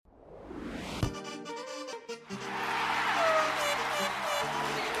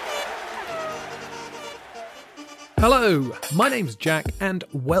Hello, my name's Jack and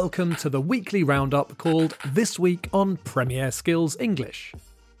welcome to the weekly roundup called This Week on Premier Skills English.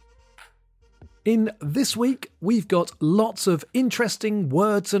 In this week, we've got lots of interesting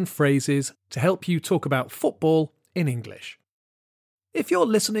words and phrases to help you talk about football in English. If you're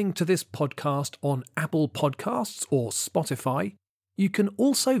listening to this podcast on Apple Podcasts or Spotify, you can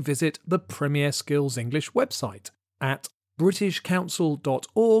also visit the Premier Skills English website at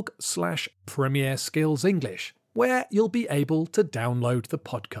britishcouncil.org/Premier Skills English, where you'll be able to download the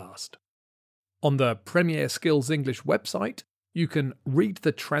podcast. On the Premier Skills English website, you can read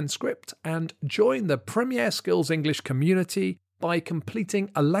the transcript and join the Premier Skills English community by completing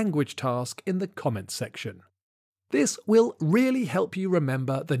a language task in the comments section. This will really help you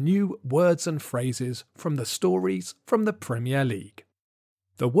remember the new words and phrases from the stories from the Premier League.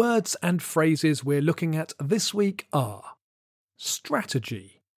 The words and phrases we're looking at this week are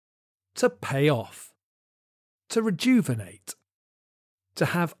strategy, to pay off, to rejuvenate, to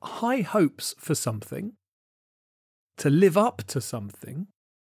have high hopes for something, to live up to something,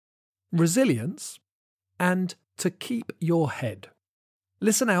 resilience, and to keep your head.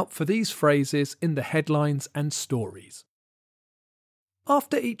 Listen out for these phrases in the headlines and stories.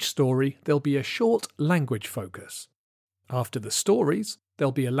 After each story, there'll be a short language focus. After the stories,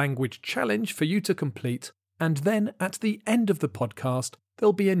 there'll be a language challenge for you to complete, and then at the end of the podcast,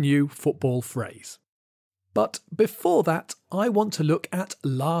 there'll be a new football phrase. But before that, I want to look at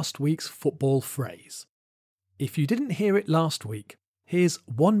last week's football phrase. If you didn't hear it last week, here's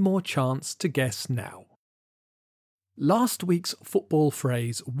one more chance to guess now. Last week's football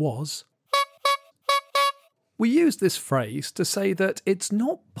phrase was... We use this phrase to say that it's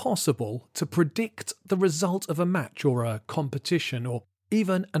not possible to predict the result of a match or a competition or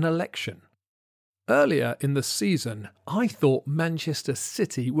even an election. Earlier in the season, I thought Manchester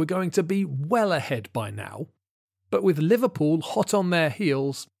City were going to be well ahead by now. But with Liverpool hot on their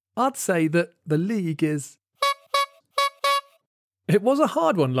heels, I'd say that the league is... It was a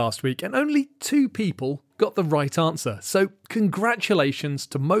hard one last week and only 2 people got the right answer. So congratulations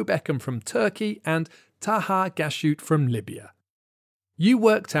to Mo Beckham from Turkey and Taha Gashoot from Libya. You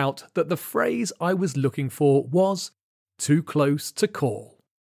worked out that the phrase I was looking for was too close to call.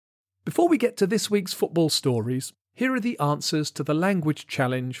 Before we get to this week's football stories, here are the answers to the language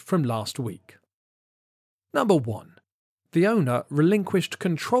challenge from last week. Number 1. The owner relinquished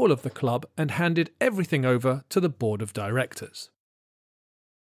control of the club and handed everything over to the board of directors.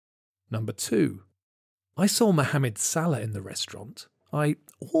 Number 2. I saw Mohamed Salah in the restaurant. I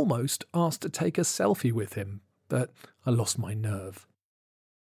almost asked to take a selfie with him, but I lost my nerve.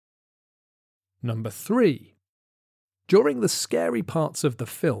 Number 3. During the scary parts of the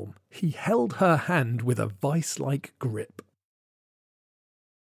film, he held her hand with a vice-like grip.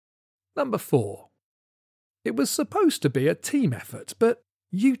 Number 4. It was supposed to be a team effort, but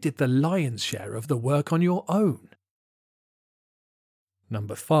you did the lion's share of the work on your own.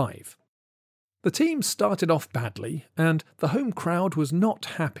 Number 5. The team started off badly, and the home crowd was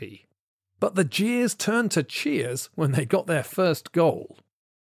not happy. But the jeers turned to cheers when they got their first goal.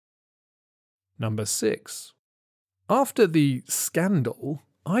 Number 6. After the scandal,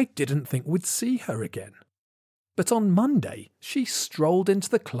 I didn't think we'd see her again. But on Monday, she strolled into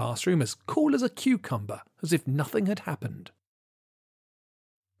the classroom as cool as a cucumber, as if nothing had happened.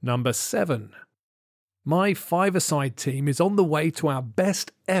 Number 7. My 5-a-side team is on the way to our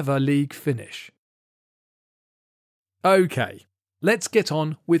best ever league finish. OK, let's get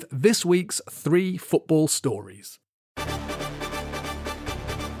on with this week's 3 football stories.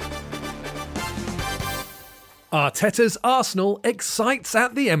 Arteta's Arsenal excites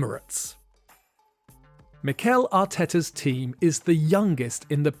at the Emirates. Mikel Arteta's team is the youngest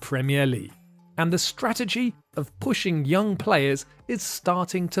in the Premier League, and the strategy of pushing young players is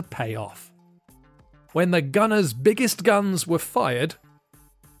starting to pay off. When the Gunners' biggest guns were fired,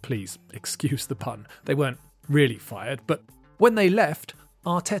 please excuse the pun, they weren't really fired, but when they left,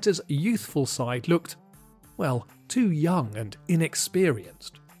 Arteta's youthful side looked, well, too young and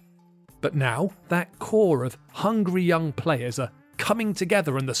inexperienced. But now, that core of hungry young players are coming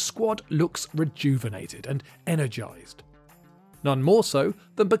together and the squad looks rejuvenated and energised. None more so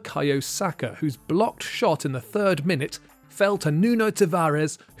than Bukayo Saka, whose blocked shot in the 3rd minute fell to Nuno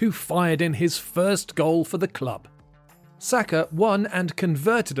Tavares, who fired in his first goal for the club. Saka won and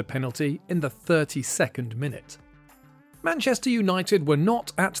converted a penalty in the 32nd minute. Manchester United were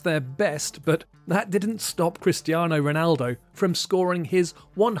not at their best, but that didn't stop Cristiano Ronaldo from scoring his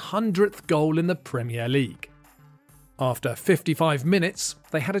 100th goal in the Premier League. After 55 minutes,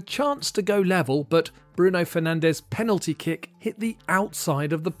 they had a chance to go level, but Bruno Fernandes' penalty kick hit the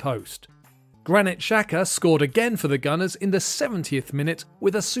outside of the post. Granit Xhaka scored again for the Gunners in the 70th minute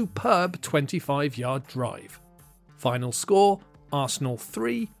with a superb 25-yard drive. Final score, Arsenal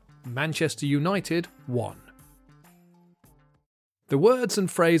 3, Manchester United 1. The words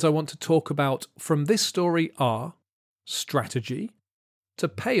and phrase I want to talk about from this story are strategy, to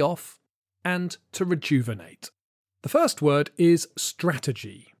pay off, and to rejuvenate. The first word is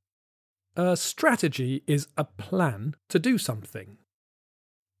strategy. A strategy is a plan to do something.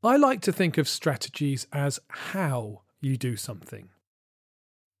 I like to think of strategies as how you do something.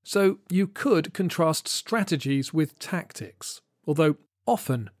 So you could contrast strategies with tactics, although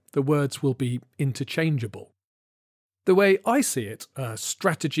often the words will be interchangeable. The way I see it, a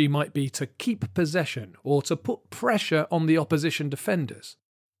strategy might be to keep possession or to put pressure on the opposition defenders.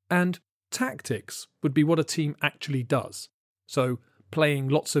 And tactics would be what a team actually does. So playing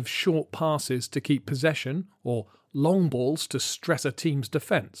lots of short passes to keep possession or long balls to stress a team's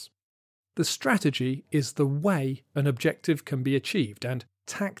defence. The strategy is the way an objective can be achieved, and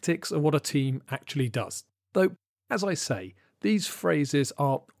tactics are what a team actually does. Though, as I say, these phrases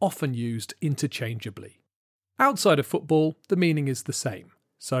are often used interchangeably. Outside of football, the meaning is the same.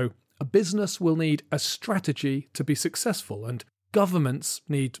 So, a business will need a strategy to be successful, and governments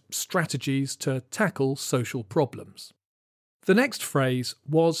need strategies to tackle social problems. The next phrase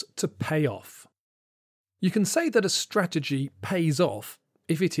was to pay off. You can say that a strategy pays off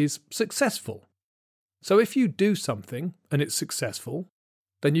if it is successful. So if you do something and it's successful,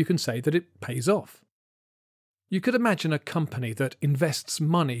 then you can say that it pays off. You could imagine a company that invests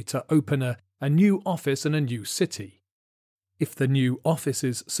money to open a new office in a new city. If the new office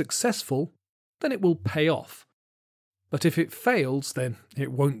is successful, then it will pay off. But if it fails, then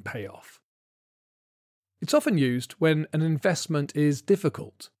it won't pay off. It's often used when an investment is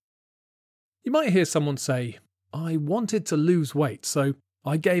difficult. You might hear someone say, "I wanted to lose weight, so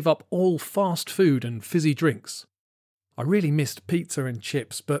I gave up all fast food and fizzy drinks. I really missed pizza and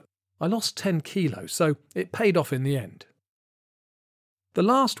chips, but I lost 10 kilos, so it paid off in the end." The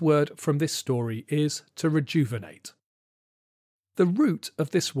last word from this story is to rejuvenate. The root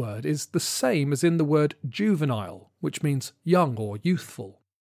of this word is the same as in the word juvenile, which means young or youthful.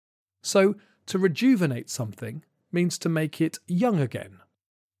 So, to rejuvenate something means to make it young again.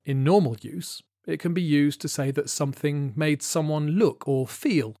 In normal use, it can be used to say that something made someone look or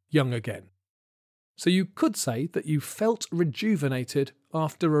feel young again. So you could say that you felt rejuvenated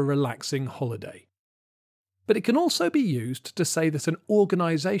after a relaxing holiday. But it can also be used to say that an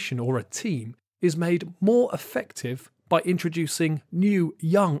organisation or a team is made more effective by introducing new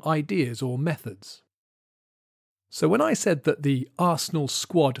young ideas or methods. So when I said that the Arsenal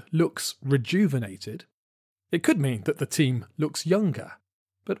squad looks rejuvenated, it could mean that the team looks younger,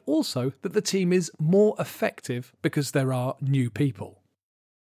 but also that the team is more effective because there are new people.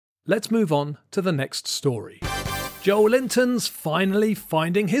 Let's move on to the next story. Joelinton's finally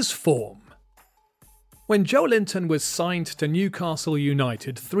finding his form. When Joelinton was signed to Newcastle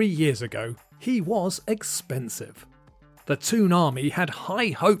United 3 years ago, he was expensive. The Toon Army had high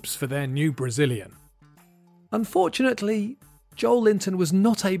hopes for their new Brazilian. Unfortunately, Joelinton was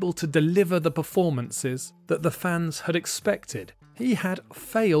not able to deliver the performances that the fans had expected. He had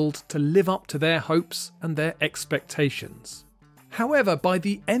failed to live up to their hopes and their expectations. However, by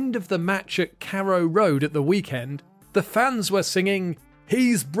the end of the match at Carrow Road at the weekend, the fans were singing,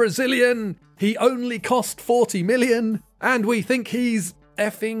 "He's Brazilian, he only cost 40 million, and we think he's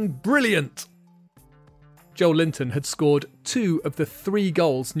effing brilliant." Joelinton had scored 2 of the 3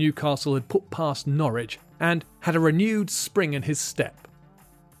 goals Newcastle had put past Norwich and had a renewed spring in his step.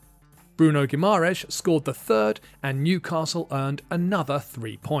 Bruno Guimaraes scored the 3rd and Newcastle earned another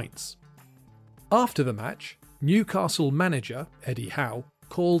 3 points. After the match, Newcastle manager Eddie Howe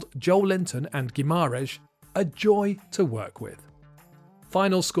called Joelinton and Guimaraes a joy to work with.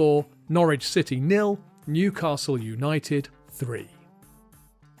 Final score, Norwich City 0, Newcastle United 3.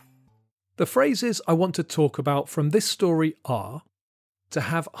 The phrases I want to talk about from this story are to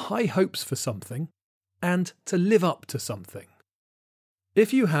have high hopes for something and to live up to something.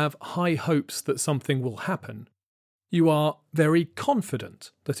 If you have high hopes that something will happen, you are very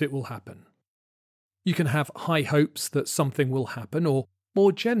confident that it will happen. You can have high hopes that something will happen, or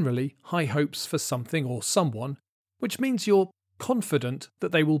more generally, high hopes for something or someone, which means you're confident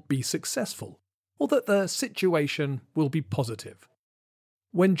that they will be successful, or that the situation will be positive.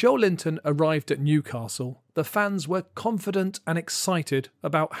 When Joelinton arrived at Newcastle, the fans were confident and excited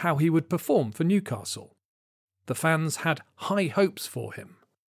about how he would perform for Newcastle. The fans had high hopes for him.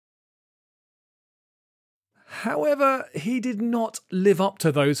 However, he did not live up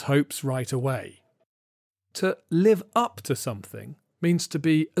to those hopes right away. To live up to something means to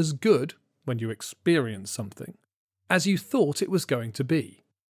be as good when you experience something, as you thought it was going to be.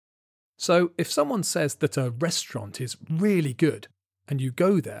 So if someone says that a restaurant is really good and you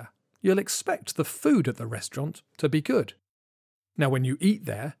go there, you'll expect the food at the restaurant to be good. Now, when you eat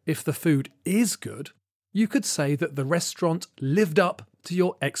there, if the food is good, you could say that the restaurant lived up to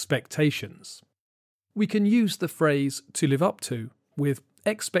your expectations. We can use the phrase to live up to with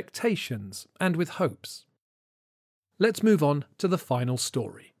expectations and with hopes. Let's move on to the final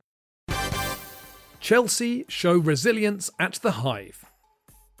story. Chelsea show resilience at the Hive.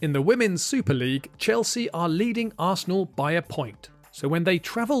 In the Women's Super League, Chelsea are leading Arsenal by a point, so when they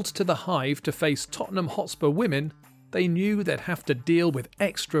travelled to the Hive to face Tottenham Hotspur women, they knew they'd have to deal with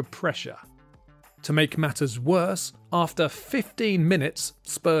extra pressure. To make matters worse, after 15 minutes,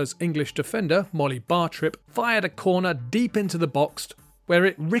 Spurs English defender Molly Bartrip fired a corner deep into the box, where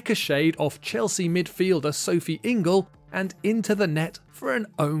it ricocheted off Chelsea midfielder Sophie Ingle and into the net for an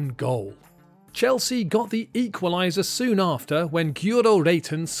own goal. Chelsea got the equaliser soon after when Guro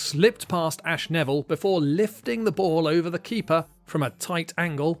Reiten slipped past Ash Neville before lifting the ball over the keeper from a tight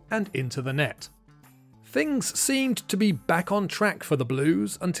angle and into the net. Things seemed to be back on track for the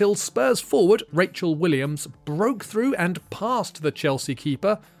Blues until Spurs forward Rachel Williams broke through and passed the Chelsea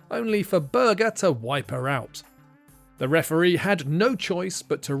keeper, only for Berger to wipe her out. The referee had no choice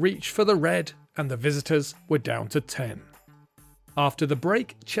but to reach for the red, and the visitors were down to 10. After the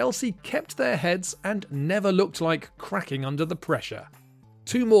break, Chelsea kept their heads and never looked like cracking under the pressure.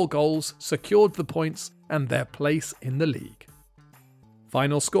 2 more goals secured the points and their place in the league.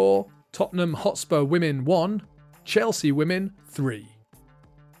 Final score: Tottenham Hotspur women 1, Chelsea women 3.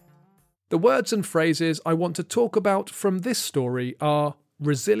 The words and phrases I want to talk about from this story are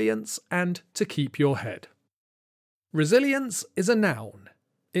resilience and to keep your head. Resilience is a noun.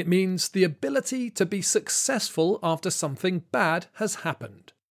 It means the ability to be successful after something bad has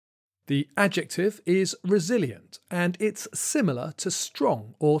happened. The adjective is resilient, and it's similar to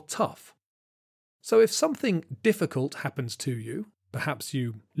strong or tough. So if something difficult happens to you, perhaps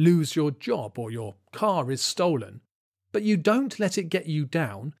you lose your job or your car is stolen, but you don't let it get you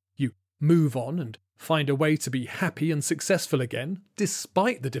down, you move on and find a way to be happy and successful again,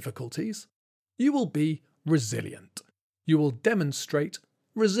 despite the difficulties, you will be resilient. You will demonstrate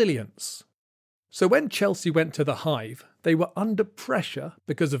resilience. So when Chelsea went to the Hive, they were under pressure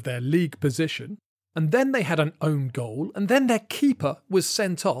because of their league position, and then they had an own goal, and then their keeper was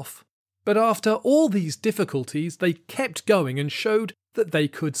sent off. But after all these difficulties, they kept going and showed that they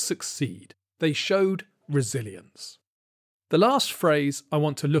could succeed. They showed resilience. The last phrase I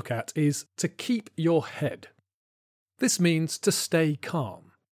want to look at is to keep your head. This means to stay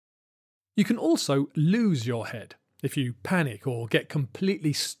calm. You can also lose your head if you panic or get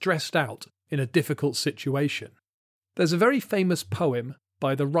completely stressed out in a difficult situation. There's a very famous poem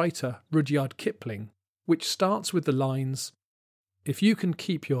by the writer Rudyard Kipling, which starts with the lines, "If you can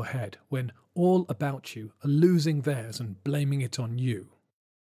keep your head when all about you are losing theirs and blaming it on you."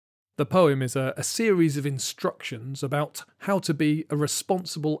 The poem is a series of instructions about how to be a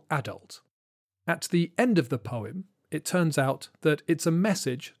responsible adult. At the end of the poem, it turns out that it's a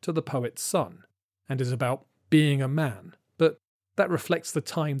message to the poet's son, and is about being a man, but that reflects the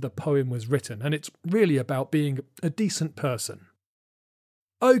time the poem was written, and it's really about being a decent person.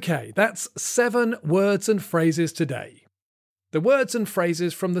 Okay, that's 7 words and phrases today. The words and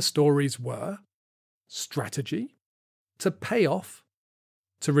phrases from the stories were strategy, to pay off,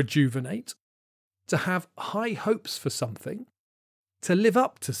 to rejuvenate, to have high hopes for something, to live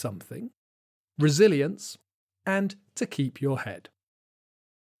up to something, resilience, and to keep your head.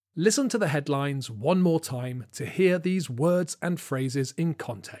 Listen to the headlines one more time to hear these words and phrases in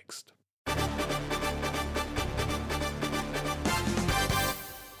context.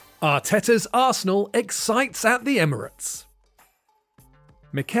 Arteta's Arsenal excites at the Emirates.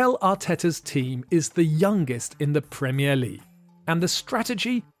 Mikel Arteta's team is the youngest in the Premier League, and the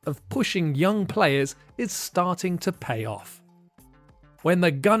strategy of pushing young players is starting to pay off. When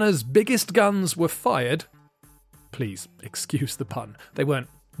the Gunners' biggest guns were fired, please excuse the pun, they weren't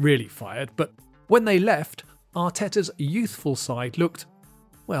really fired, but when they left, Arteta's youthful side looked,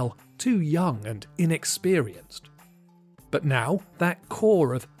 well, too young and inexperienced. But now, that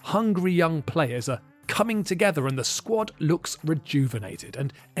core of hungry young players are coming together and the squad looks rejuvenated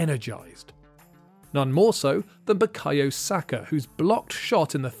and energised. None more so than Bukayo Saka, whose blocked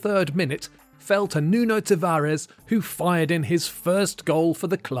shot in the 3rd minute fell to Nuno Tavares, who fired in his first goal for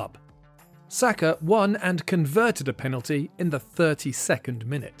the club. Saka won and converted a penalty in the 32nd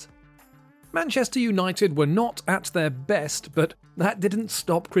minute. Manchester United were not at their best, but that didn't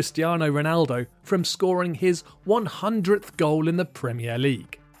stop Cristiano Ronaldo from scoring his 100th goal in the Premier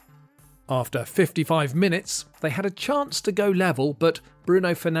League. After 55 minutes, they had a chance to go level, but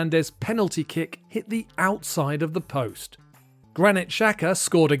Bruno Fernandes' penalty kick hit the outside of the post. Granit Xhaka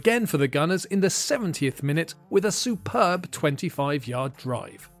scored again for the Gunners in the 70th minute with a superb 25-yard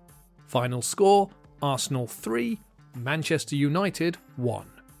drive. Final score, Arsenal 3, Manchester United 1.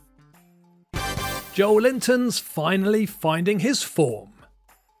 Joelinton's finally finding his form.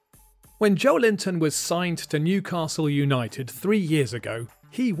 When Joelinton was signed to Newcastle United 3 years ago,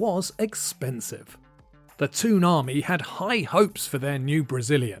 he was expensive. The Toon Army had high hopes for their new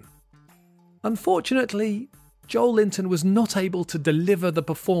Brazilian. Unfortunately, Joelinton was not able to deliver the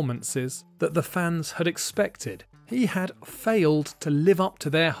performances that the fans had expected. He had failed to live up to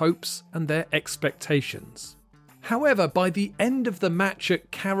their hopes and their expectations. However, by the end of the match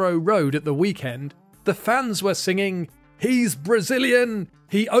at Carrow Road at the weekend, the fans were singing, "He's Brazilian,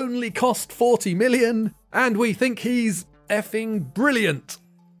 he only cost 40 million, and we think he's effing brilliant."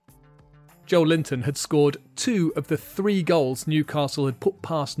 Joelinton had scored 2 of the 3 goals Newcastle had put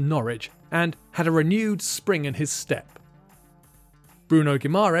past Norwich and had a renewed spring in his step. Bruno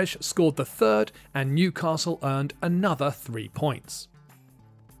Guimaraes scored the 3rd and Newcastle earned another 3 points.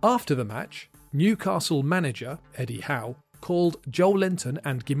 After the match, Newcastle manager Eddie Howe called Joelinton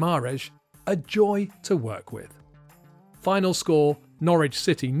and Guimaraes a joy to work with. Final score, Norwich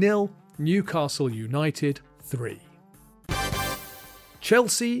City 0, Newcastle United 3.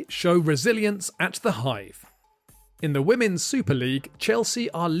 Chelsea show resilience at the Hive. In the Women's Super League, Chelsea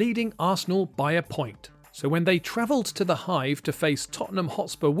are leading Arsenal by a point, so when they travelled to the Hive to face Tottenham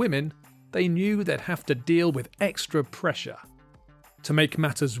Hotspur women, they knew they'd have to deal with extra pressure. To make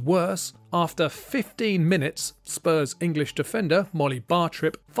matters worse, after 15 minutes, Spurs English defender Molly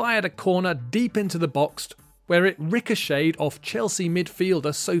Bartrip fired a corner deep into the box, where it ricocheted off Chelsea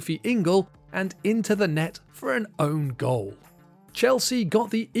midfielder Sophie Ingle and into the net for an own goal. Chelsea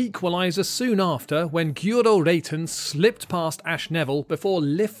got the equaliser soon after when Guro Reiten slipped past Ash Neville before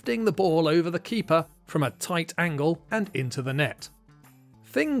lifting the ball over the keeper from a tight angle and into the net.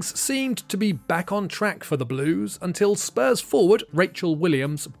 Things seemed to be back on track for the Blues until Spurs forward Rachel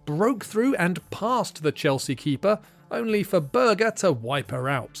Williams broke through and passed the Chelsea keeper, only for Berger to wipe her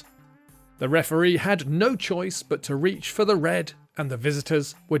out. The referee had no choice but to reach for the red, and the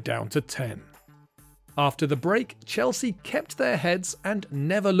visitors were down to 10. After the break, Chelsea kept their heads and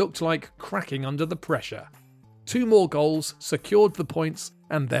never looked like cracking under the pressure. 2 more goals secured the points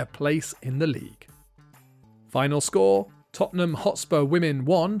and their place in the league. Final score, Tottenham Hotspur women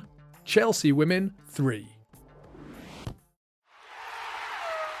 1, Chelsea women 3.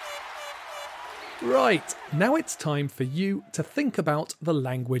 Right, now it's time for you to think about the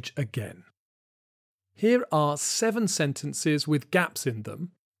language again. Here are 7 sentences with gaps in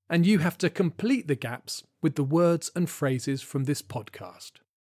them, and you have to complete the gaps with the words and phrases from this podcast.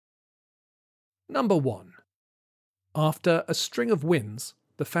 Number 1. After a string of wins,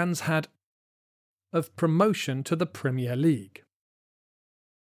 the fans had of promotion to the Premier League.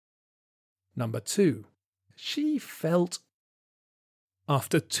 Number 2. She felt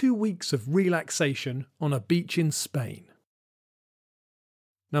after 2 weeks of relaxation on a beach in Spain.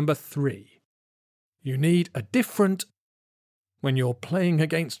 Number 3. You need a different when you're playing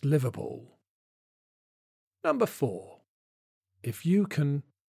against Liverpool. Number 4. If you can,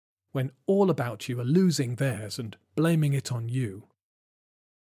 when all about you are losing theirs and blaming it on you.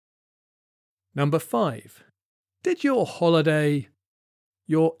 Number 5. Did your holiday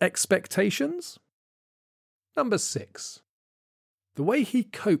your expectations? Number 6. The way he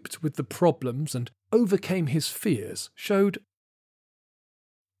coped with the problems and overcame his fears showed.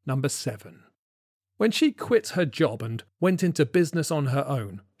 Number 7. When she quit her job and went into business on her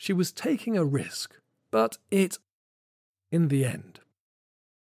own, she was taking a risk, but in the end.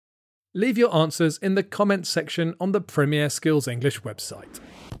 Leave your answers in the comments section on the Premier Skills English website.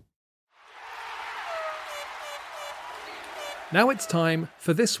 Now it's time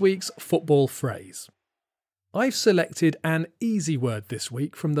for this week's football phrase. I've selected an easy word this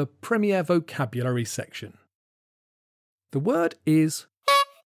week from the Premier Vocabulary section. The word is.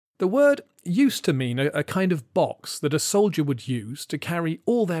 The word used to mean a kind of box that a soldier would use to carry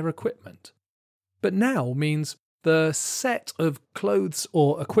all their equipment, but now means the set of clothes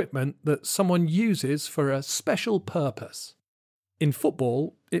or equipment that someone uses for a special purpose. In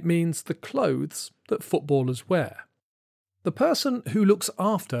football, it means the clothes that footballers wear. The person who looks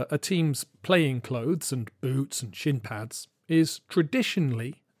after a team's playing clothes and boots and shin pads is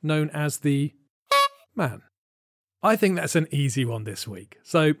traditionally known as the man. I think that's an easy one this week,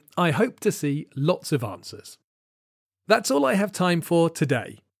 so I hope to see lots of answers. That's all I have time for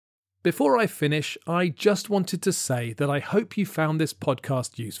today. Before I finish, I just wanted to say that I hope you found this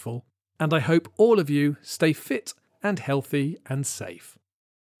podcast useful and I hope all of you stay fit and healthy and safe.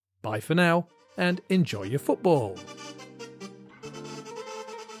 Bye for now, and enjoy your football.